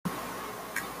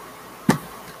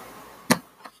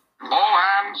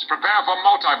Pawns, prepare for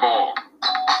multi-ball.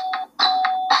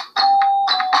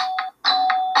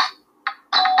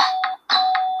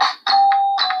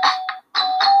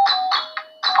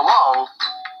 Hello,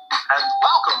 and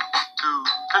welcome to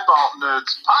Pinball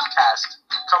Nerds Podcast,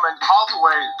 coming all the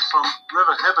way from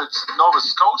River Hibberts, Nova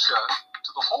Scotia,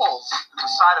 to the holes in the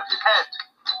side of your head.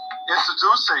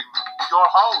 Introducing your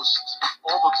host,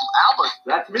 Orbital Albert.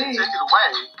 That's me. Take it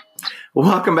away.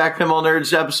 Welcome back, Pinball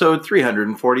Nerds, episode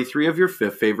 343 of your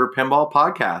fifth favorite pinball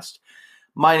podcast.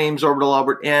 My name's Orbital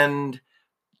Albert, and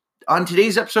on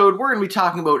today's episode, we're going to be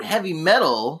talking about heavy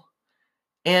metal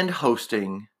and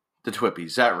hosting the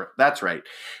Twippies. That's right.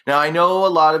 Now, I know a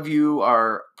lot of you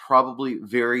are probably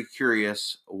very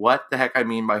curious what the heck I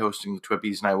mean by hosting the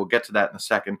Twippies, and I will get to that in a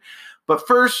second. But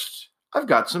first, I've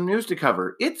got some news to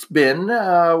cover. It's been,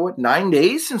 9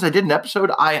 days since I did an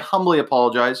episode. I humbly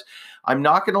apologize. I'm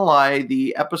not going to lie,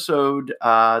 the episode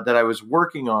that I was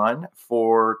working on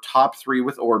for Top 3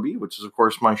 with Orby, which is, of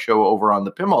course, my show over on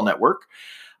the Pinball Network,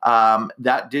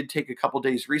 that did take a couple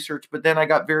days research, but then I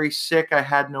got very sick. I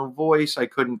had no voice. I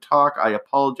couldn't talk. I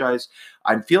apologize.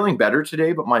 I'm feeling better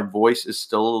today, but my voice is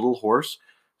still a little hoarse,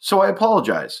 so I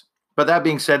apologize. But that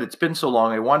being said, it's been so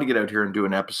long. I wanted to get out here and do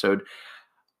an episode.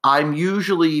 I'm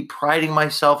usually priding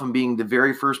myself in being the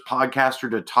very first podcaster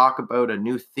to talk about a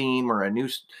new theme or a new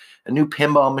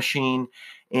pinball machine,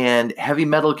 and heavy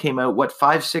metal came out,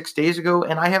 5-6 days ago,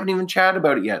 and I haven't even chatted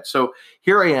about it yet. So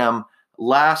here I am,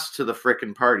 last to the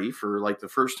frickin' party for like the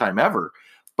first time ever.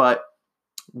 But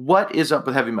what is up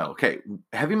with heavy metal? Okay,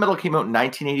 heavy metal came out in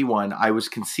 1981. I was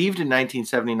conceived in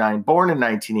 1979, born in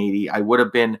 1980. I would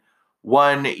have been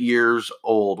 1 year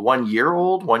old in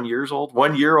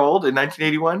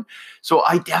 1981. So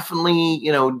I definitely,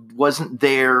 wasn't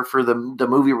there for the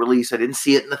movie release. I didn't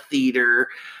see it in the theater.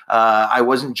 I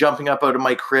wasn't jumping up out of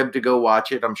my crib to go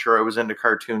watch it. I'm sure I was into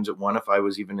cartoons at one, if I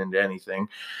was even into anything.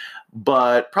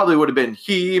 But probably would have been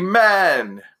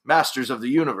He-Man, Masters of the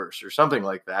Universe, or something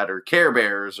like that, or Care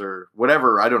Bears, or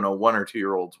whatever. I don't know, 1 or 2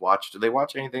 year olds watch. Do they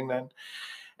watch anything then?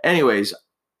 Anyways,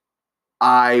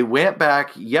 I went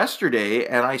back yesterday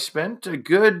and I spent a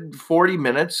good 40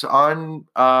 minutes on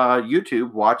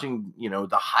YouTube watching,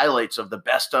 the highlights of the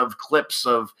best of clips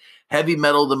of Heavy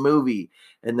Metal, the movie.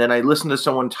 And then I listened to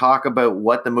someone talk about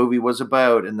what the movie was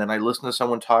about. And then I listened to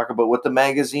someone talk about what the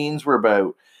magazines were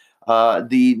about.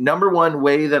 The number one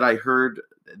way that I heard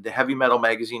the Heavy Metal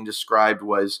magazine described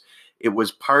was it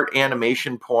was part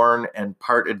animation porn and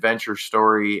part adventure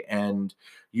story. And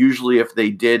usually if they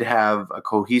did have a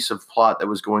cohesive plot that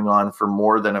was going on for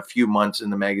more than a few months in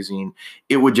the magazine,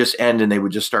 it would just end and they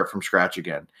would just start from scratch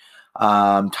again.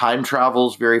 Time travel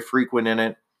is very frequent in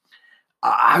it.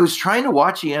 I was trying to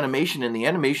watch the animation, and the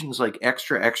animation's like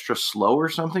extra slow or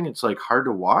something. It's like hard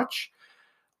to watch.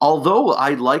 Although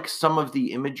I like some of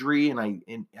the imagery and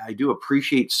I do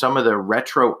appreciate some of the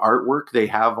retro artwork they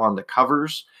have on the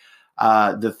covers,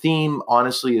 the theme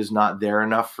honestly is not there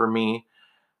enough for me.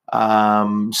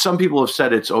 Some people have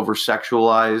said it's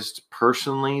over-sexualized.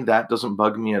 Personally, that doesn't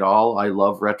bug me at all. I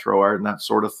love retro art and that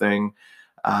sort of thing.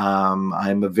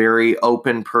 I'm a very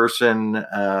open person.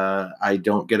 I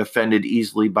don't get offended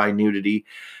easily by nudity.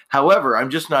 However, I'm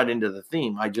just not into the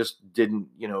theme. I just didn't,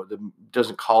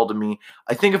 doesn't call to me.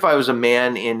 I think if I was a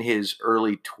man in his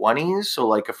early 20s, so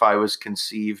like if I was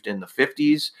conceived in the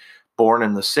 50s, born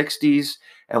in the 60s,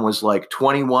 and was like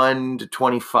 21 to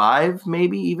 25,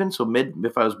 maybe even. So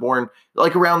if I was born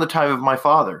like around the time of my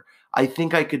father, I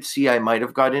think I could see I might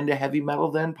have got into heavy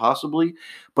metal then, possibly,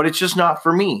 but it's just not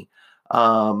for me.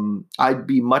 I'd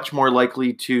be much more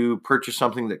likely to purchase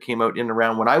something that came out in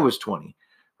around when I was 20,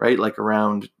 right? Like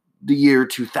around the year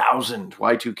 2000,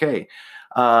 Y2K,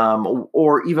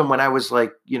 or even when I was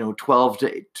like, 12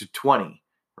 to 20,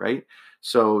 right?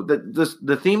 So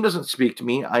the theme doesn't speak to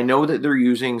me. I know that they're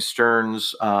using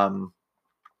Stern's, the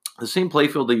same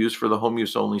playfield they use for the home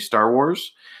use only Star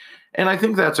Wars. And I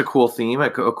think that's a cool theme, a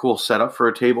cool setup for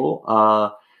a table.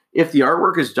 If the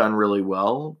artwork is done really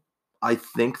well, I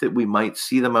think that we might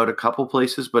see them out a couple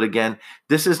places. But again,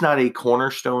 this is not a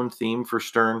cornerstone theme for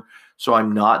Stern, so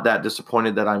I'm not that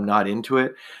disappointed that I'm not into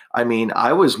it. I mean,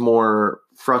 I was more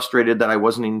frustrated that I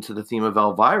wasn't into the theme of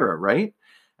Elvira, right?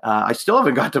 I still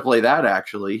haven't got to play that,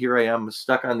 actually. Here I am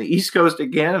stuck on the East Coast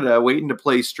of Canada, waiting to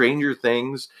play Stranger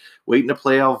Things, waiting to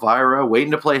play Elvira, waiting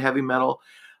to play heavy metal.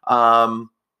 I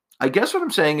guess what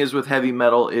I'm saying is with heavy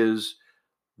metal is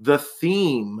the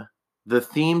theme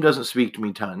doesn't speak to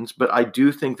me tons, but I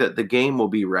do think that the game will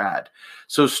be rad.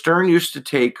 So Stern used to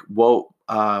take Whoa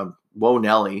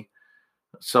Nelly,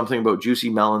 something about Juicy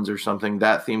Melons or something.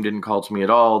 That theme didn't call to me at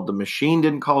all. The machine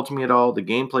didn't call to me at all. The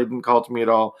gameplay didn't call to me at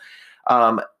all.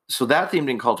 So that theme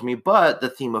didn't call to me, but the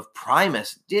theme of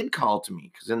Primus did call to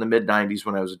me, because in the mid-90s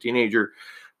when I was a teenager,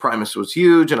 Primus was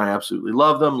huge and I absolutely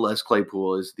love them. Les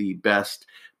Claypool is the best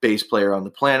bass player on the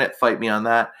planet. Fight me on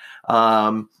that.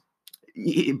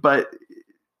 But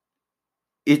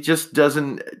it just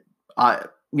doesn't,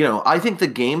 I think the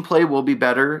gameplay will be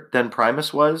better than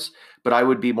Primus was, but I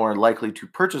would be more likely to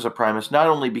purchase a Primus, not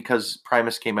only because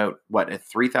Primus came out, at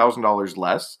 $3,000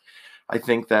 less. I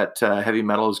think that Heavy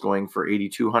Metal is going for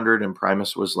 $8,200 and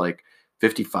Primus was like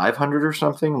 $5,500 or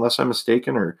something, unless I'm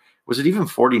mistaken, or was it even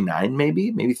 $49,000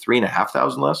 maybe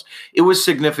 $3,500 less? It was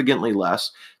significantly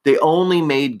less. They only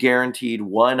made guaranteed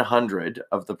 100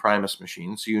 of the Primus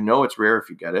machines, so it's rare if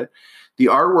you get it. The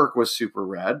artwork was super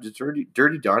rad. Did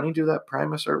Dirty Donnie do that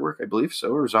Primus artwork? I believe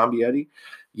so, or Zombie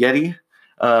Yeti.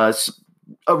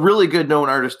 A really good known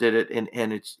artist did it,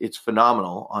 and it's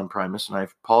phenomenal on Primus. And I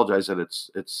apologize that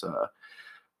it's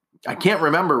I can't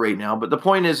remember right now, but the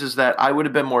point is that I would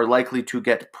have been more likely to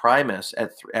get Primus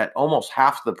at almost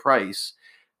half the price,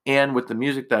 and with the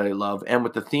music that I love, and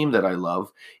with the theme that I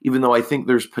love, even though I think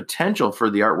there's potential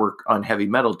for the artwork on Heavy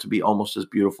Metal to be almost as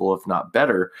beautiful, if not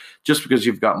better, just because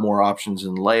you've got more options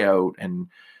in layout. And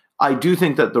I do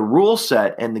think that the rule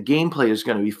set and the gameplay is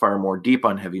going to be far more deep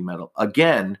on Heavy Metal.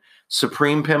 Again,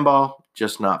 Supreme Pinball,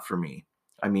 just not for me.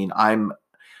 I mean, I'm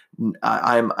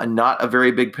not a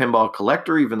very big pinball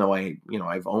collector, even though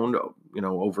I've owned,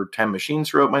 over 10 machines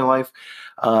throughout my life,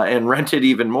 and rented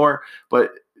even more.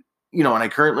 But, and I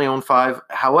currently own 5.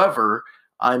 However,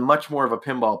 I'm much more of a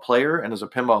pinball player. And as a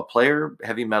pinball player,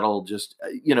 Heavy Metal just,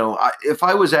 if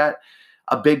I was at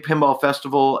a big pinball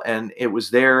festival and it was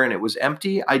there and it was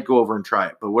empty, I'd go over and try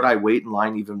it. But would I wait in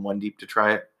line even one deep to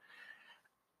try it?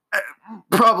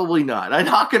 Probably not. I'm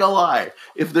not going to lie.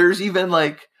 If there's even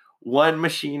like one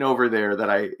machine over there that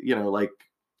I,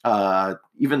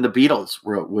 even the Beatles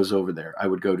was over there, I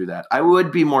would go do that. I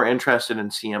would be more interested in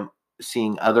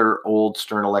seeing other old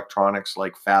Stern Electronics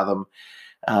like Fathom,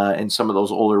 and some of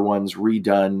those older ones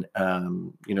redone.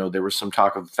 There was some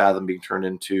talk of Fathom being turned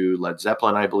into Led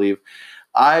Zeppelin, I believe.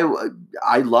 I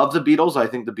love the Beatles. I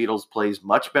think the Beatles plays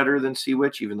much better than Sea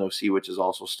Witch, even though Sea Witch is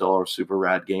also still a super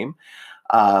rad game.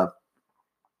 But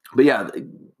yeah,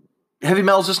 Heavy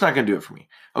Metal is just not going to do it for me.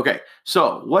 Okay,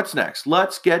 so what's next?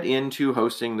 Let's get into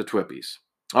hosting the Twippies.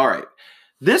 All right,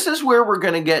 this is where we're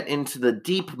going to get into the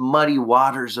deep, muddy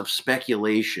waters of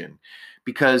speculation,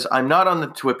 because I'm not on the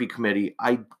Twippy committee.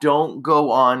 I don't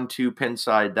go on to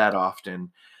Pinside that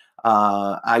often.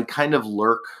 I kind of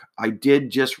lurk. I did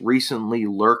just recently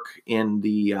lurk in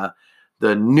the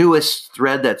newest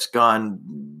thread that's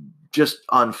gone just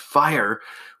on fire,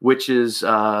 which is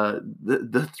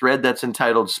the thread that's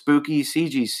entitled Spooky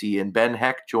CGC and Ben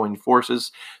Heck joined forces.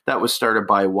 That was started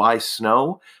by Y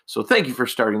Snow. So thank you for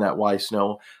starting that, Y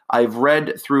Snow. I've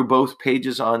read through both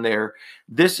pages on there.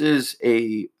 This is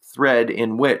a thread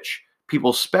in which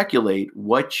people speculate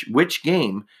which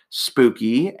game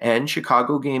Spooky and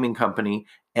Chicago Gaming Company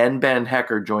and Ben Heck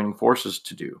are joining forces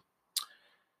to do.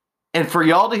 And for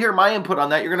y'all to hear my input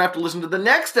on that, you're going to have to listen to the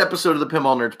next episode of the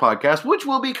Pinball Nerds podcast, which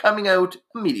will be coming out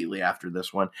immediately after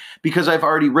this one, because I've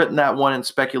already written that one and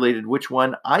speculated which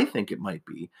one I think it might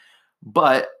be.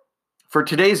 But for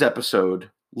today's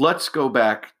episode, let's go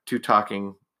back to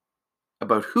talking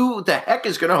about who the heck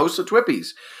is going to host the Twippies.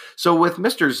 So with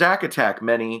Mr. Zack Attack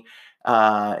Many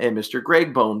and Mr.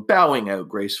 Greg Bone bowing out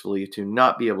gracefully to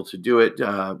not be able to do it,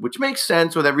 which makes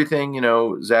sense with everything,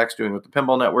 Zach's doing with the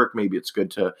Pinball Network. Maybe it's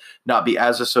good to not be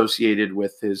as associated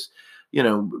with his,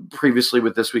 previously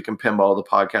with This Week in Pinball, the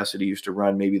podcast that he used to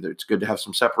run. Maybe it's good to have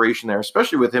some separation there,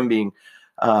 especially with him being,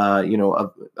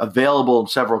 available in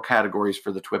several categories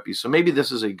for the Twippies. So maybe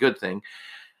this is a good thing.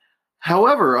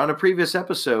 However, on a previous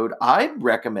episode, I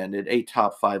recommended a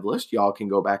top 5 list. Y'all can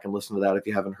go back and listen to that if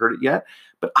you haven't heard it yet.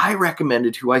 But I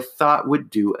recommended who I thought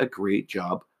would do a great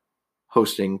job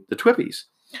hosting the Twippies.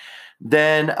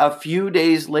 Then a few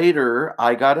days later,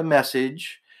 I got a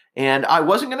message, and I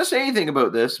wasn't going to say anything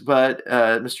about this, but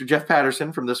Mr. Jeff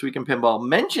Patterson from This Week in Pinball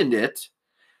mentioned it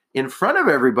in front of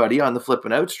everybody on the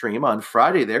Flippin' Out stream on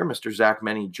Friday there. Mr. Zach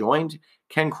Many joined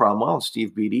Ken Cromwell and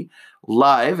Steve Beatty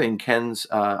live in Ken's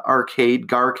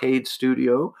Garcade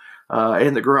studio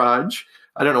in the garage.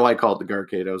 I don't know why I call it the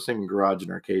Garcade. I was thinking garage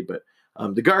and arcade, but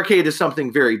the Garcade is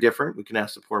something very different. We can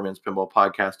ask the Poor Man's Pinball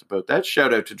podcast about that.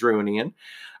 Shout out to Drew and Ian.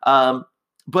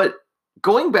 But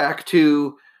going back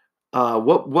to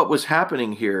what was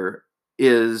happening here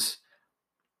is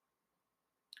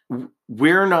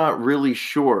we're not really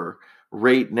sure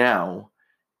right now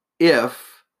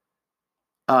if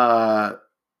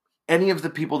any of the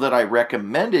people that I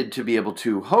recommended to be able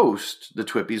to host the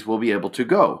Twippies will be able to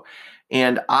go.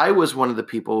 And I was one of the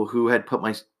people who had put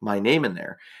my name in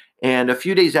there. And a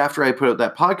few days after I put out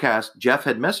that podcast, Jeff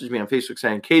had messaged me on Facebook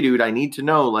saying, "Okay, dude, I need to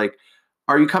know, like,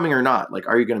 are you coming or not? Like,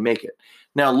 are you going to make it?"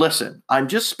 Now, listen, I'm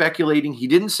just speculating. He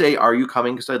didn't say, "Are you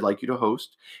coming because I'd like you to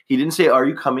host?" He didn't say, "Are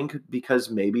you coming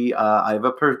because maybe I have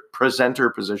a presenter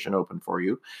position open for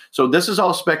you?" So this is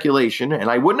all speculation. And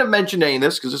I wouldn't have mentioned any of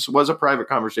this because this was a private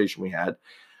conversation we had.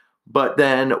 But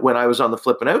then when I was on the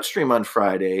Flippin' Out stream on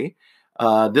Friday,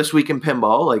 This Week in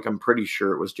Pinball, like, I'm pretty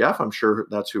sure it was Jeff. I'm sure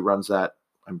that's who runs that.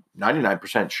 I'm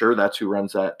 99% sure that's who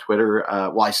runs that Twitter.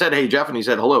 Well, I said, "Hey, Jeff," and he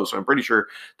said hello. So I'm pretty sure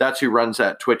that's who runs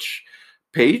that Twitch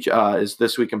page, is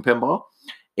This Week in Pinball.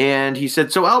 And he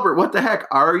said, "So Albert, what the heck?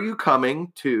 Are you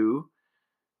coming to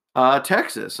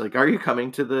Texas? Like, are you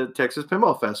coming to the Texas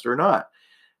Pinball Fest or not?"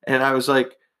 And I was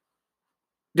like,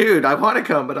 "Dude, I want to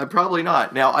come, but I'm probably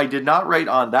not." Now, I did not write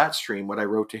on that stream what I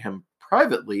wrote to him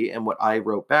privately. And what I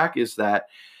wrote back is that,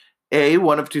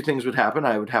 one of two things would happen.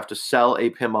 I would have to sell a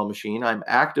pinball machine. I'm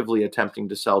actively attempting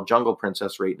to sell Jungle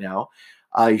Princess right now.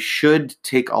 I should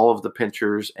take all of the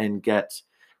pictures and get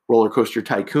Roller Coaster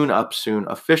Tycoon up soon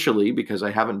officially, because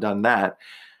I haven't done that.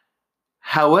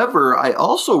 However, I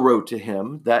also wrote to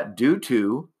him that due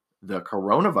to the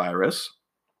coronavirus,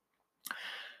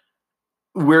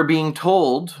 we're being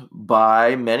told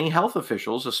by many health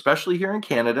officials, especially here in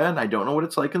Canada, and I don't know what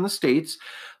it's like in the States,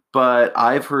 but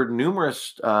I've heard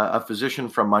numerous, a physician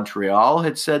from Montreal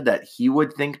had said that he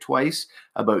would think twice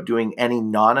about doing any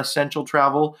non-essential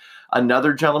travel.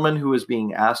 Another gentleman who was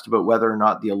being asked about whether or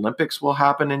not the Olympics will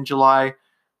happen in July,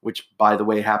 which, by the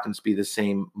way, happens to be the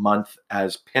same month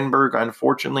as Pinburgh,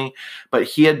 unfortunately. But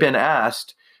he had been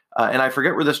asked, and I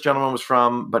forget where this gentleman was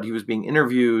from, but he was being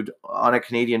interviewed on a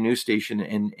Canadian news station,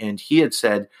 and he had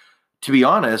said, "To be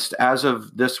honest, as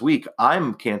of this week,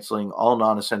 I'm canceling all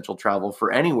non-essential travel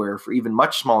for anywhere, for even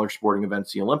much smaller sporting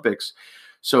events, the Olympics."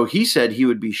 So he said he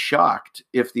would be shocked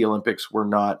if the Olympics were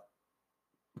not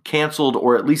canceled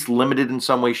or at least limited in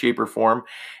some way, shape, or form.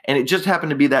 And it just happened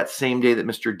to be that same day that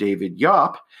Mr. David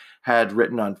Yop had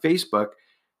written on Facebook,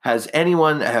 "Have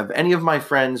any of my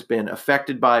friends been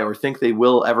affected by or think they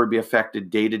will ever be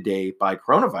affected day to day by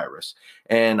coronavirus?"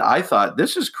 And I thought,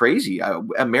 this is crazy.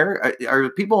 Are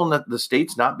people in the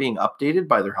States not being updated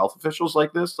by their health officials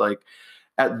like this? Like,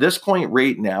 at this point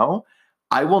right now,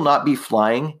 I will not be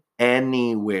flying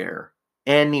anywhere,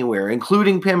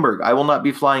 including Pinburgh. I will not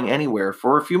be flying anywhere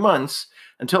for a few months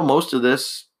until most of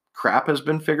this crap has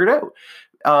been figured out.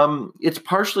 It's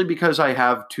partially because I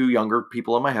have two younger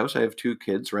people in my house. I have two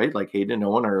kids, right? Like Hayden and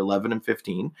Owen are 11 and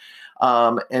 15.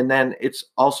 And then it's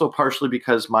also partially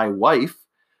because my wife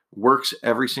works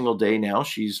every single day now.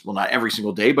 She's, well, not every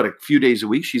single day, but a few days a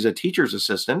week. She's a teacher's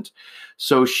assistant.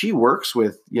 So she works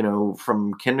with,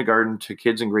 from kindergarten to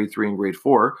kids in grade 3 and grade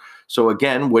 4. So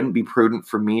again, wouldn't be prudent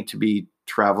for me to be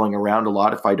traveling around a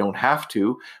lot if I don't have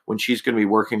to, when she's going to be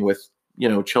working with,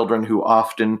 children who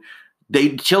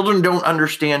children don't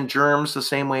understand germs the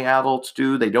same way adults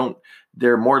do.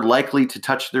 They're more likely to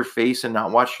touch their face and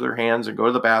not wash their hands and go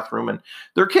to the bathroom. And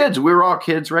they're kids. We were all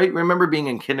kids, right? Remember being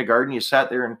in kindergarten, you sat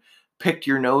there and picked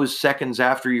your nose seconds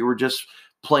after you were just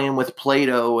playing with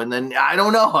Play-Doh. And then I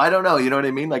don't know. You know what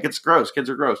I mean? Like, it's gross. Kids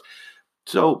are gross.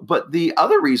 So, but the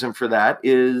other reason for that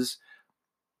is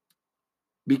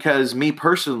because me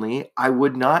personally, I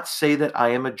would not say that I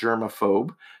am a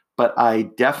germaphobe, but I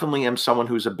definitely am someone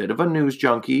who's a bit of a news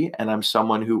junkie, and I'm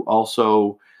someone who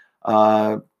also,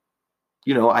 I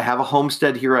have a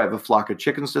homestead here. I have a flock of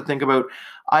chickens to think about.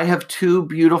 I have two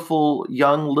beautiful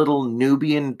young little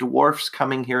Nubian dwarfs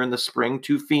coming here in the spring,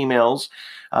 two females.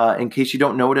 In case you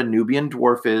don't know what a Nubian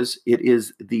dwarf is, it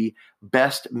is the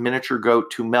best miniature goat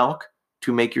to milk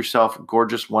to make yourself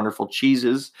gorgeous, wonderful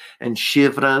cheeses and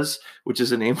chivras, which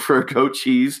is a name for a goat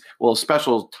cheese. Well, a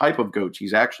special type of goat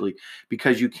cheese, actually,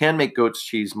 because you can make goat's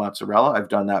cheese mozzarella. I've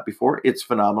done that before. It's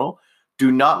phenomenal.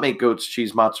 Do not make goat's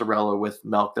cheese mozzarella with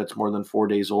milk that's more than 4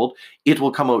 days old. It will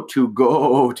come out too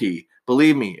goaty.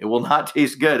 Believe me, it will not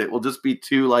taste good. It will just be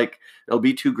it'll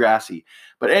be too grassy.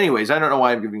 But anyways, I don't know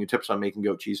why I'm giving you tips on making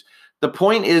goat cheese. The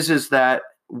point is that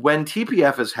when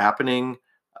TPF is happening,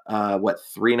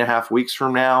 3.5 weeks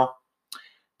from now,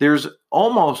 there's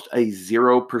almost a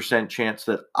 0% chance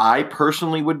that I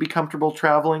personally would be comfortable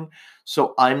traveling.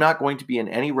 So I'm not going to be in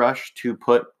any rush to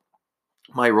put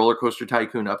my Roller Coaster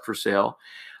Tycoon up for sale.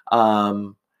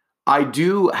 I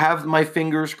do have my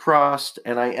fingers crossed,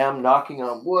 and I am knocking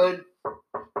on wood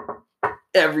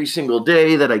every single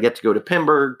day that I get to go to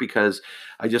Pinburgh, because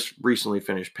I just recently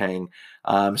finished paying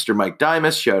Mr. Mike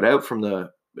Dimas, shout out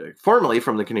formerly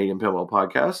from the Canadian Pinball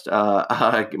Podcast,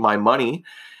 my money.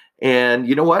 And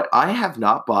you know what? I have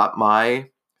not bought my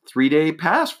 3-day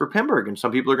pass for Pimberg. And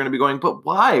some people are going to be going, but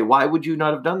why? Why would you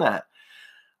not have done that?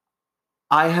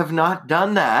 I have not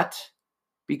done that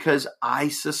because I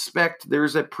suspect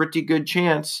there's a pretty good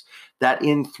chance that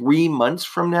in 3 months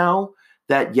from now,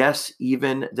 that yes,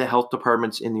 even the health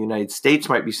departments in the United States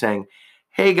might be saying,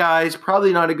 hey guys,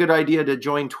 probably not a good idea to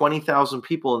join 20,000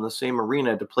 people in the same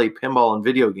arena to play pinball and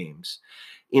video games.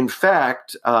 In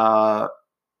fact, a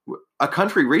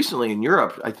country recently in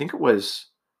Europe, I think it was,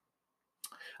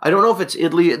 I don't know if it's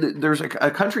Italy. There's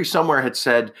a country somewhere had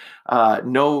said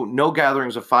no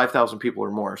gatherings of 5,000 people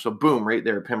or more. So boom, right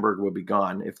there, Pimberg will be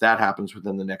gone if that happens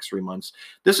within the next 3 months.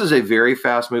 This is a very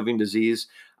fast-moving disease.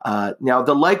 Now,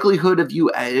 the likelihood of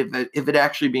you, if it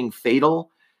actually being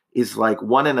fatal, is like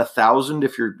 1 in 1,000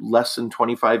 if you're less than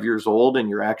 25 years old and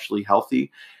you're actually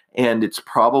healthy. And it's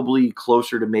probably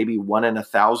closer to maybe 1 in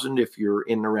 1,000 if you're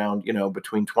in around,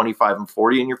 between 25 and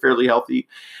 40 and you're fairly healthy.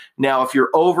 Now, if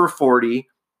you're over 40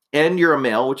 and you're a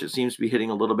male, which it seems to be hitting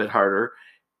a little bit harder,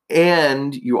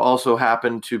 and you also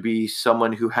happen to be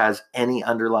someone who has any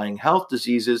underlying health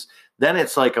diseases, then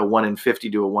it's like a 1 in 50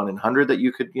 to a 1 in 100 that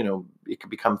you could, it could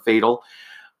become fatal.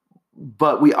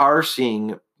 But we are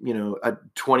seeing, a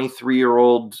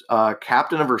 23-year-old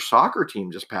captain of her soccer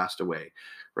team just passed away.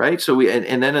 Right. So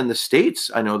and then in the States,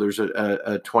 I know there's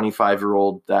a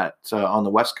 25-year-old that on the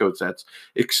West Coast that's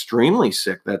extremely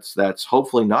sick. That's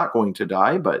hopefully not going to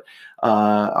die, but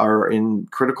are in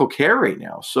critical care right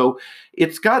now. So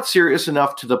it's got serious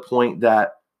enough to the point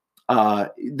that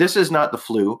this is not the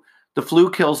flu. The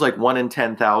flu kills like 1 in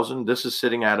 10,000. This is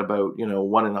sitting at about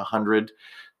 1 in 100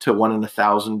 to 1 in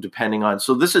 1,000, depending on.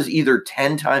 So this is either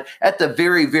 10 times, at the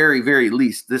very, very, very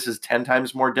least, this is 10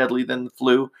 times more deadly than the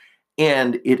flu.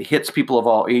 And it hits people of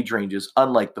all age ranges,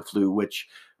 unlike the flu, which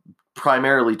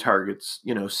primarily targets,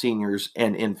 seniors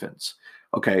and infants.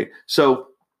 Okay. So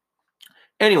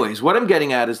anyways, what I'm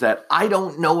getting at is that I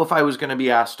don't know if I was going to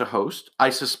be asked to host.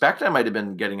 I suspect I might have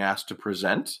been getting asked to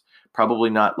present, probably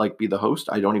not like be the host.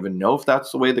 I don't even know if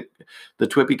that's the way the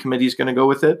TWIPY committee is going to go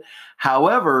with it.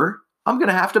 However, I'm going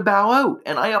to have to bow out,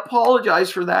 and I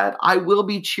apologize for that. I will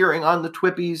be cheering on the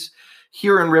TWIPYs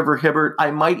here in River Hibbert.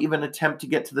 I might even attempt to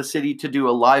get to the city to do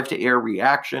a live-to-air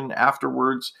reaction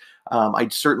afterwards. I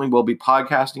certainly will be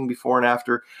podcasting before and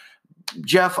after.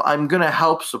 Jeff, I'm going to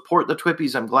help support the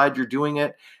TWIPYs. I'm glad you're doing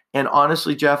it. And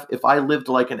honestly, Jeff, if I lived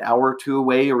like an hour or two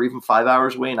away or even 5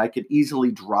 hours away and I could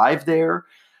easily drive there,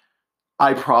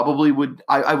 I probably would.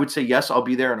 I would say, yes, I'll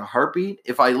be there in a heartbeat.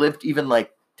 If I lived even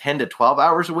like 10 to 12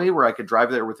 hours away where I could drive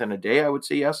there within a day, I would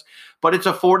say yes. But it's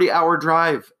a 40-hour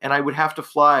drive and I would have to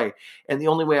fly. And the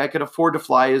only way I could afford to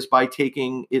fly is by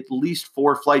taking at least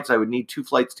 4 flights. I would need 2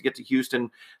 flights to get to Houston,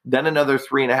 then another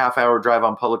 3.5-hour drive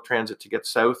on public transit to get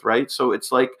south, right? So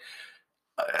it's like,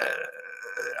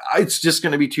 it's just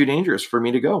going to be too dangerous for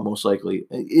me to go, most likely,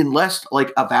 unless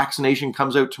like a vaccination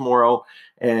comes out tomorrow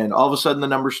and all of a sudden the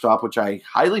numbers stop, which I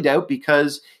highly doubt,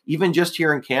 because even just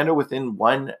here in Canada, within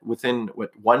one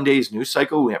day's news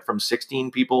cycle, we went from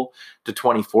 16 people to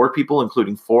 24 people,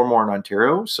 including 4 more in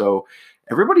Ontario. So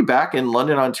everybody back in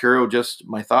London, Ontario, just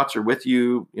my thoughts are with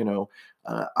you.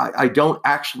 I don't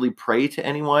actually pray to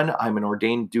anyone. I'm an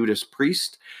ordained Dudeist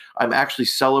priest. I'm actually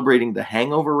celebrating the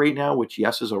hangover right now, which,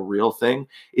 yes, is a real thing.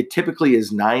 It typically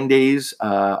is 9 days.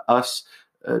 Us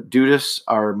Dudeists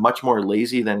are much more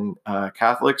lazy than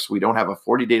Catholics. We don't have a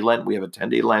 40-day Lent. We have a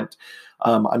 10-day Lent.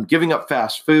 I'm giving up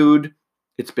fast food.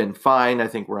 It's been fine. I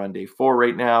think we're on day 4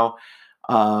 right now.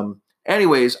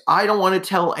 Anyways, I don't want to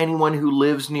tell anyone who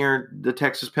lives near the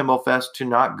Texas Pinball Fest to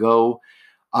not go.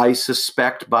 I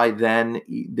suspect by then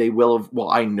they will have, well,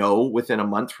 I know within a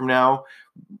month from now,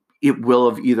 it will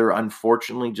have either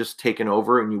unfortunately just taken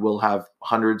over and you will have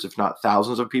hundreds, if not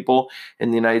thousands of people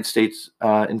in the United States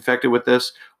infected with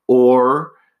this,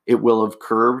 or it will have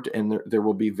curbed and there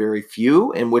will be very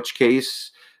few, in which case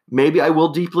maybe I will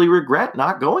deeply regret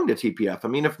not going to TPF. I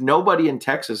mean, if nobody in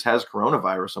Texas has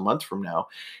coronavirus a month from now,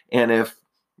 and if,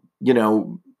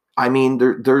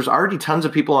 there's already tons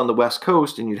of people on the West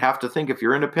Coast, and you'd have to think if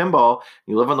you're into pinball,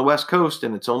 you live on the West Coast,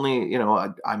 and it's only,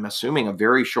 I'm assuming a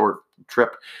very short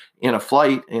trip in a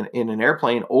flight in an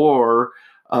airplane, or,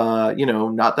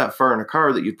 not that far in a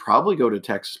car, that you'd probably go to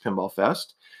Texas Pinball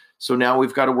Fest. So now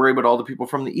we've got to worry about all the people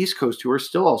from the East Coast who are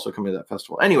still also coming to that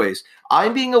festival. Anyways,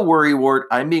 I'm being a worrywart,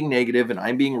 I'm being negative, and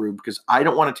I'm being rude because I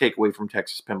don't want to take away from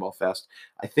Texas Pinball Fest.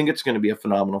 I think it's going to be a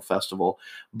phenomenal festival.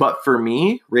 But for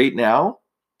me, right now,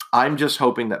 I'm just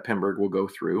hoping that Pimberg will go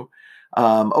through.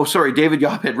 David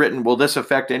Yopp had written, will this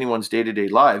affect anyone's day-to-day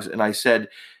lives? And I said,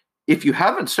 if you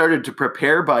haven't started to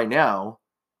prepare by now,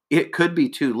 it could be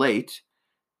too late.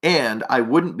 And I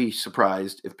wouldn't be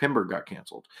surprised if Pinburgh got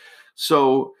canceled.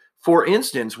 So, for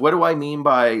instance, what do I mean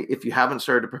by if you haven't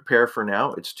started to prepare for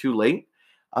now, it's too late?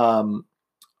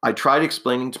 I tried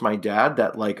explaining to my dad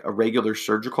that like a regular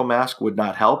surgical mask would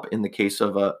not help in the case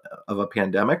of a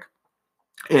pandemic.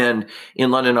 And in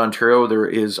London, Ontario, there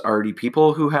is already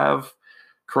people who have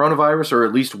coronavirus, or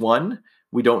at least one.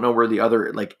 We don't know where the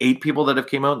other like 8 people that have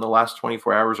came out in the last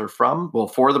 24 hours are from. Well,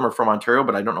 4 of them are from Ontario,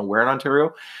 but I don't know where in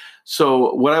Ontario.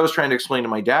 So what I was trying to explain to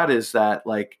my dad is that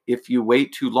like if you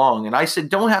wait too long, and I said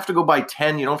don't have to go buy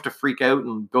 10, you don't have to freak out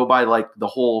and go buy like the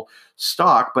whole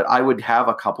stock, but I would have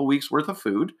a couple weeks worth of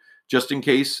food just in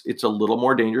case it's a little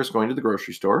more dangerous going to the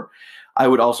grocery store. I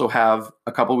would also have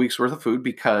a couple weeks worth of food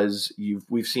because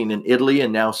we've seen in Italy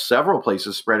and now several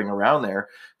places spreading around there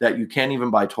that you can't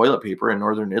even buy toilet paper in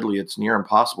northern Italy. It's near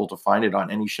impossible to find it on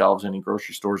any shelves, any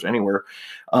grocery stores, anywhere.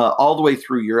 All the way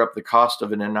through Europe, the cost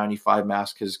of an N95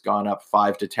 mask has gone up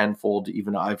 5 to 10-fold.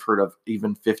 Even I've heard of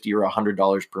even $50 or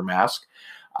 $100 per mask.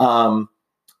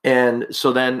 And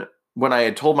so then when I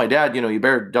had told my dad, you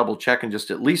better double check and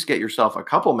just at least get yourself a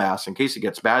couple masks in case it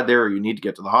gets bad there, or you need to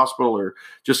get to the hospital, or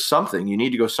just something. You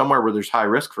need to go somewhere where there's high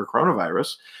risk for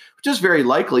coronavirus, which is very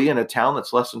likely in a town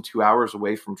that's less than 2 hours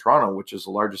away from Toronto, which is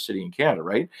the largest city in Canada,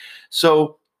 right?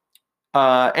 So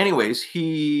anyways,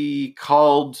 he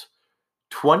called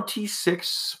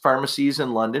 26 pharmacies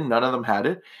in London. None of them had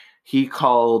it. He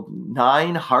called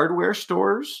 9 hardware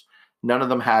stores. None of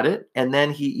them had it. And then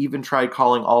he even tried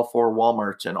calling all 4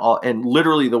 Walmarts and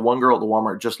literally the one girl at the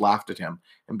Walmart just laughed at him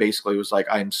and basically was like,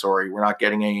 I'm sorry, we're not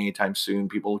getting any anytime soon.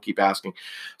 People will keep asking.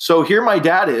 So here my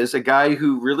dad is, a guy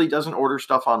who really doesn't order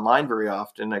stuff online very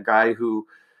often, a guy who,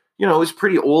 is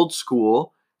pretty old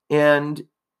school, and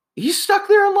he's stuck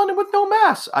there in London with no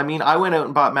masks. I mean, I went out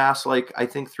and bought masks like I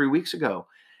think 3 weeks ago,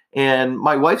 and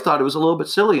my wife thought it was a little bit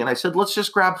silly. And I said, let's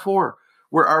just grab 4.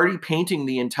 We're already painting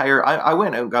the entire, I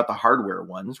went out and got the hardware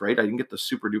ones, right? I didn't get the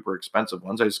super duper expensive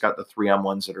ones. I just got the 3M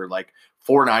ones that are like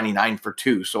 $4.99 for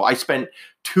 2. So I spent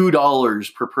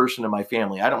 $2 per person in my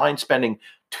family. I don't mind spending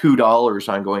 $2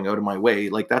 on going out of my way.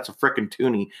 Like that's a frickin'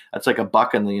 toonie. That's like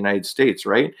 $1 in the United States,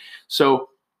 right? So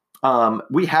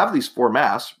we have these 4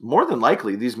 masks. More than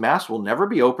likely, these masks will never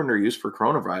be opened or used for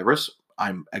coronavirus.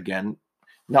 I'm, again,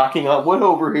 knocking on wood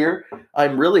over here.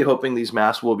 I'm really hoping these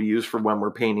masks will be used for when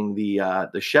we're painting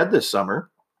the shed this summer.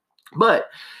 But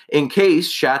in case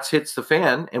Shats hits the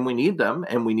fan and we need them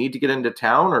and we need to get into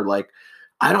town, or like,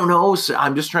 I don't know. So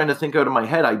I'm just trying to think out of my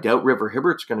head. I doubt River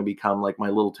Hibbert's going to become, like my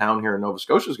little town here in Nova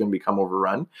Scotia is going to become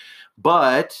overrun.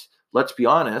 But let's be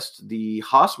honest, the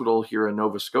hospital here in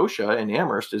Nova Scotia in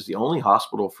Amherst is the only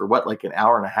hospital for like an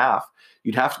hour and a half.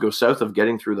 You'd have to go south of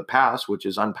Getting Through the Pass, which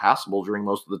is unpassable during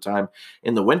most of the time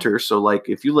in the winter. So like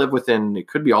if you live within, it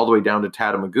could be all the way down to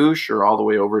Tatamagouche or all the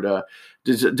way over to,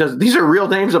 these are real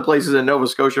names of places in Nova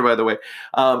Scotia, by the way.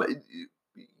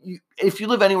 If you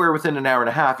live anywhere within an hour and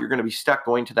a half, you're going to be stuck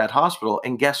going to that hospital.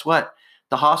 And guess what?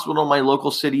 The hospital in my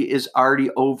local city is already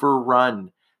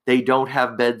overrun. They don't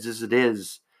have beds as it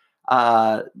is.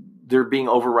 They're being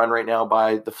overrun right now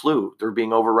by the flu. They're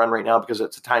being overrun right now because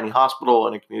it's a tiny hospital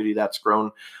in a community that's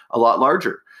grown a lot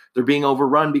larger. They're being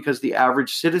overrun because the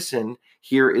average citizen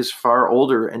here is far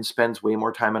older and spends way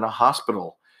more time in a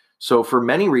hospital. So for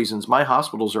many reasons, my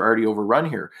hospitals are already overrun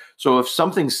here. So if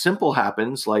something simple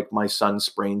happens, like my son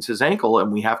sprains his ankle and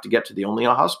we have to get to the only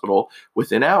hospital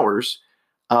within hours,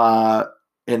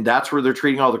 and that's where they're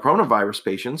treating all the coronavirus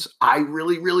patients, I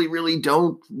really, really, really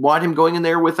don't want him going in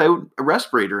there without a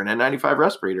respirator, an N95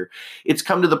 respirator. It's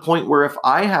come to the point where if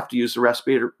I have to use the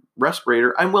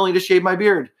respirator, I'm willing to shave my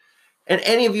beard. And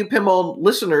any of you pinball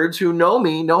listeners who know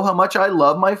me know how much I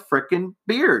love my frickin'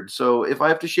 beard. So if I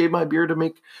have to shave my beard to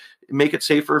make it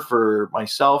safer for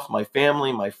myself, my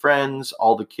family, my friends,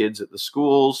 all the kids at the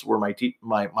schools where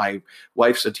my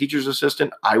wife's a teacher's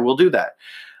assistant, I will do that.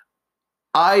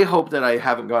 I hope that I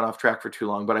haven't gone off track for too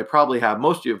long, but I probably have.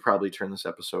 Most of you have probably turned this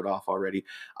episode off already.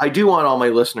 I do want all my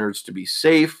listeners to be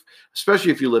safe,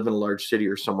 especially if you live in a large city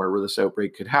or somewhere where this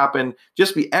outbreak could happen.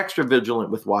 Just be extra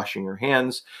vigilant with washing your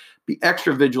hands. Be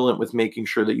extra vigilant with making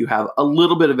sure that you have a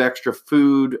little bit of extra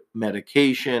food,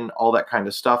 medication, all that kind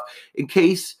of stuff in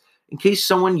case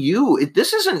someone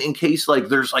this isn't in case like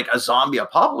there's like a zombie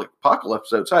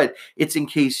apocalypse outside. It's in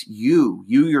case you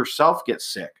yourself get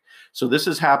sick. So this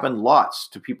has happened lots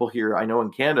to people here. I know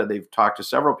in Canada, they've talked to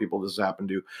several people this has happened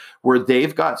to, where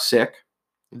they've got sick.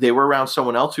 They were around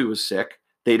someone else who was sick.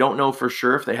 They don't know for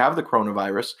sure if they have the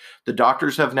coronavirus. The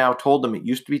doctors have now told them it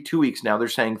used to be 2 weeks. Now they're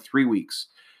saying 3 weeks.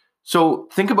 So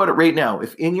think about it right now.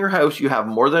 If in your house you have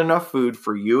more than enough food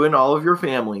for you and all of your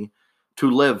family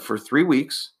to live for 3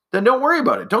 weeks, then don't worry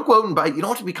about it. Don't go out and buy. You don't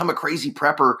have to become a crazy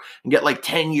prepper and get like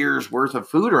 10 years worth of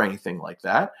food or anything like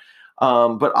that.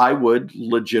 But I would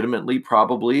legitimately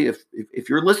probably, if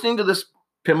you're listening to this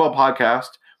pinball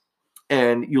podcast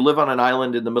and you live on an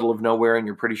island in the middle of nowhere and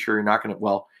you're pretty sure you're not going to,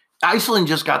 well, Iceland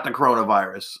just got the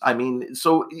coronavirus. I mean,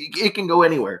 so it can go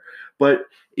anywhere. But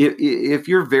if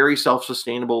you're very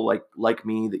self-sustainable, like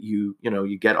me, that you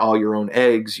get all your own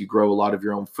eggs, you grow a lot of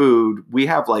your own food. We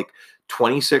have like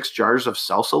 26 jars of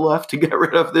salsa left to get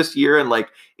rid of this year and like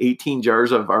 18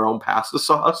 jars of our own pasta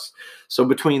sauce. So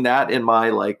between that and my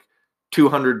like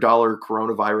 $200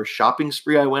 coronavirus shopping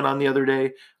spree I went on the other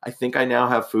day, I think I now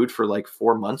have food for like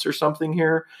 4 months or something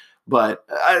here. But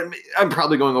I'm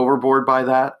probably going overboard by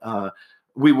that.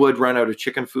 We would run out of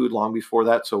chicken food long before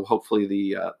that, so hopefully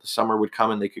the summer would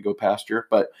come and they could go pasture.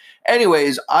 But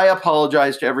anyways, I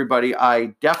apologize to everybody. I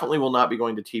definitely will not be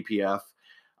going to TPF.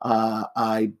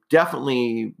 I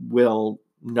definitely will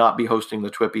not be hosting the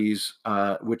Twippies,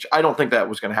 which I don't think that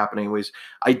was going to happen anyways.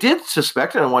 I did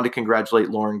suspect, and I wanted to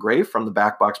congratulate Lauren Gray from the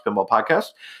Backbox Pinball Podcast.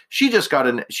 She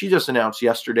just announced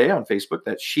yesterday on Facebook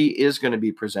that she is going to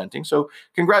be presenting. So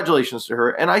congratulations to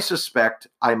her. And I suspect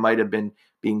I might have been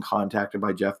being contacted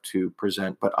by Jeff to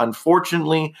present, but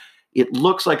unfortunately, it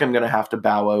looks like I'm going to have to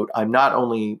bow out. I'm not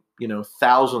only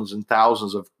thousands and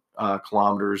thousands of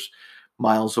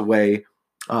miles away.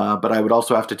 But I would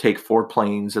also have to take 4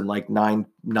 planes and like nine.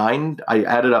 I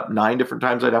added up 9 different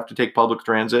times I'd have to take public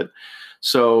transit.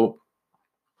 So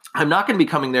I'm not going to be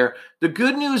coming there. The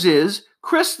good news is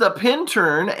Chris the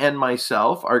Pintern and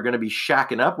myself are going to be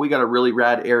shacking up. We got a really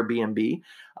rad Airbnb.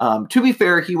 To be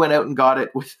fair, he went out and got it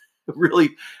with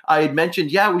I had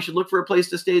mentioned, yeah, we should look for a place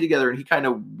to stay together. And he kind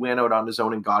of went out on his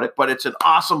own and got it. But it's an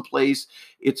awesome place.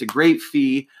 It's a great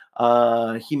fee.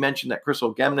 He mentioned that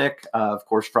Crystal Gemnick, of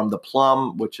course, from The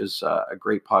Plum, which is a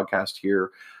great podcast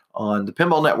here on the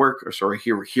Pinball Network,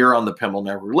 here on the Pinball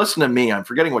Network. Listen to me. I'm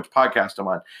forgetting which podcast I'm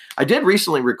on. I did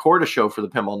recently record a show for the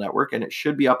Pinball Network, and it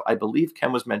should be up, I believe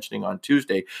Ken was mentioning, on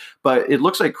Tuesday. But it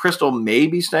looks like Crystal may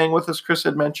be staying with us, Chris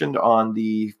had mentioned, on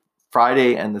the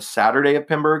Friday and the Saturday of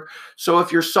Pinburg. So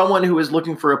if you're someone who is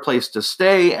looking for a place to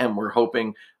stay, and we're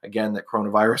hoping, again, that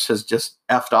coronavirus has just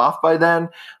effed off by then,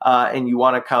 and you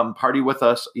want to come party with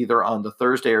us either on the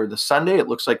Thursday or the Sunday, it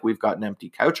looks like we've got an empty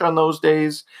couch on those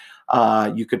days.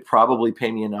 You could probably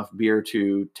pay me enough beer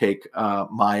to take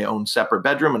my own separate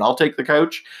bedroom, and I'll take the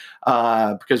couch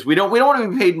because we don't want to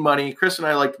be paid in money. Chris and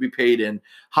I like to be paid in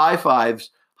high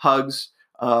fives, hugs,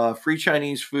 free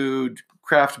Chinese food,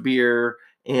 craft beer,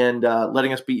 and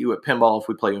letting us beat you at pinball if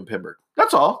we play you in Pinburg.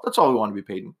 That's all. That's all we want to be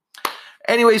paid in.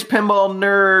 Anyways, pinball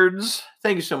nerds,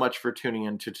 thank you so much for tuning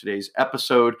in to today's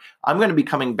episode. I'm going to be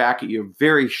coming back at you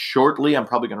very shortly. I'm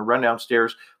probably going to run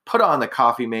downstairs, put on the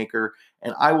coffee maker,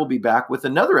 and I will be back with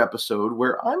another episode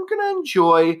where I'm going to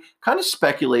enjoy kind of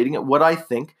speculating at what I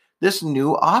think this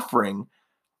new offering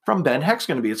from Ben Heck's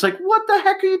going to be. It's like, what the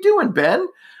heck are you doing, Ben?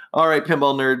 All right,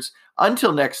 pinball nerds,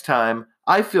 until next time,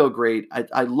 I feel great.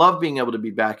 I love being able to be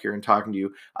back here and talking to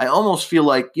you. I almost feel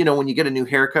like, when you get a new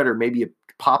haircut or maybe you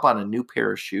pop on a new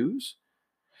pair of shoes.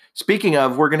 Speaking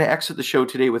of, we're going to exit the show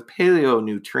today with Paleo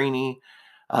Nutini,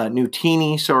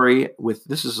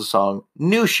 this is a song,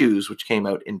 New Shoes, which came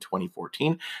out in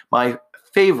 2014. My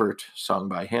favorite song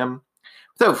by him.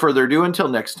 Without further ado, until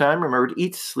next time, remember to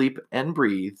eat, sleep, and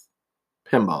breathe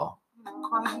pinball.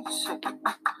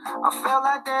 I felt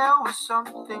like there was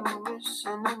something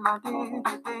missing in my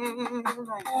day-to-day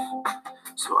life.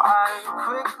 So I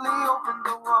quickly opened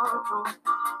the wardrobe,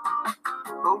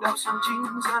 rolled out some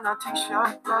jeans and a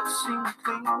t-shirt that seemed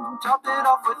clean, topped it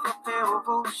off with a pair of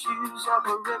old shoes that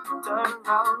were ripped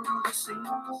around the seams.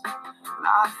 And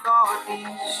I thought, these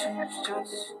shoes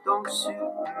just don't suit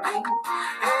me.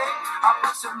 Hey, I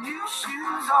put some new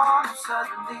shoes on and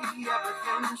suddenly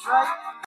everything's right.